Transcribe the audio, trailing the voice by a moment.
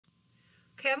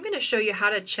Okay, I'm going to show you how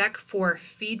to check for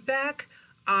feedback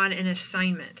on an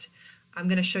assignment. I'm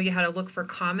going to show you how to look for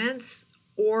comments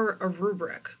or a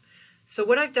rubric. So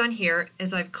what I've done here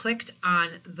is I've clicked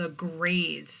on the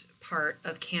grades part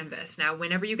of Canvas. Now,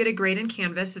 whenever you get a grade in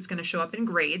Canvas, it's going to show up in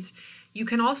grades. You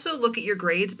can also look at your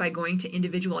grades by going to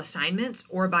individual assignments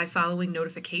or by following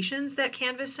notifications that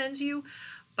Canvas sends you.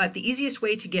 But the easiest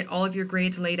way to get all of your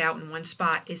grades laid out in one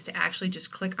spot is to actually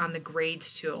just click on the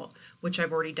grades tool, which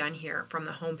I've already done here from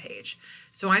the home page.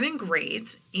 So I'm in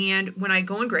grades, and when I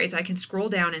go in grades, I can scroll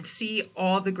down and see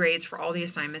all the grades for all the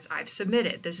assignments I've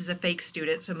submitted. This is a fake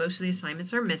student, so most of the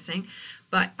assignments are missing,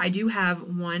 but I do have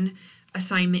one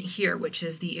assignment here, which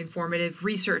is the informative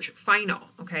research final,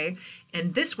 okay?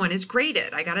 And this one is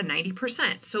graded. I got a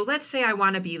 90%. So let's say I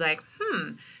want to be like,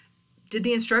 did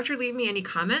the instructor leave me any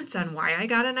comments on why I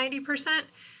got a 90%?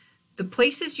 The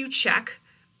places you check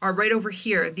are right over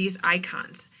here, these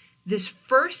icons. This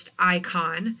first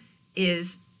icon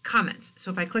is comments.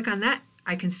 So if I click on that,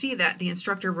 I can see that the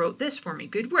instructor wrote this for me.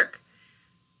 Good work.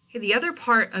 Okay, the other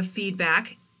part of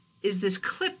feedback is this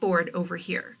clipboard over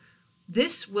here.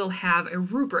 This will have a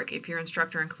rubric if your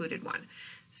instructor included one.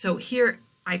 So here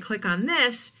I click on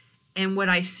this, and what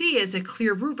I see is a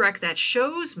clear rubric that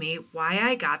shows me why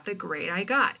I got the grade I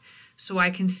got. So I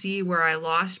can see where I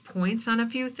lost points on a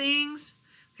few things,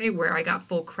 okay, where I got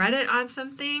full credit on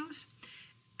some things.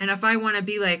 And if I want to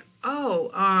be like,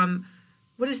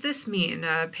 what does this mean?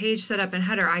 Page setup and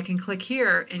header, I can click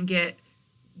here and get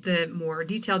the more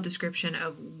detailed description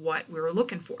of what we were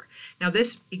looking for. Now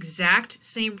this exact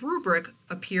same rubric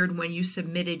appeared when you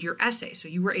submitted your essay. So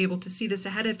you were able to see this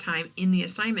ahead of time in the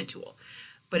assignment tool.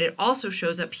 But it also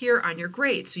shows up here on your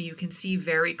grade, so you can see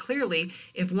very clearly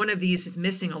if one of these is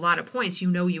missing a lot of points, you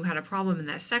know you had a problem in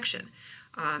that section.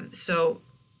 So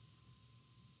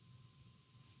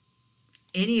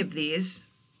any of these,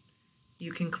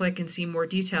 you can click and see more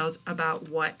details about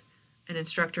what an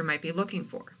instructor might be looking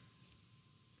for.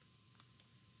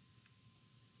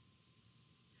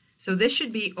 So this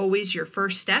should be always your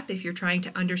first step if you're trying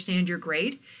to understand your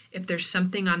grade. If there's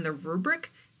something on the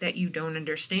rubric that you don't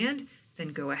understand, then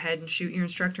go ahead and shoot your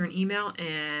instructor an email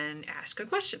and ask a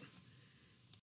question.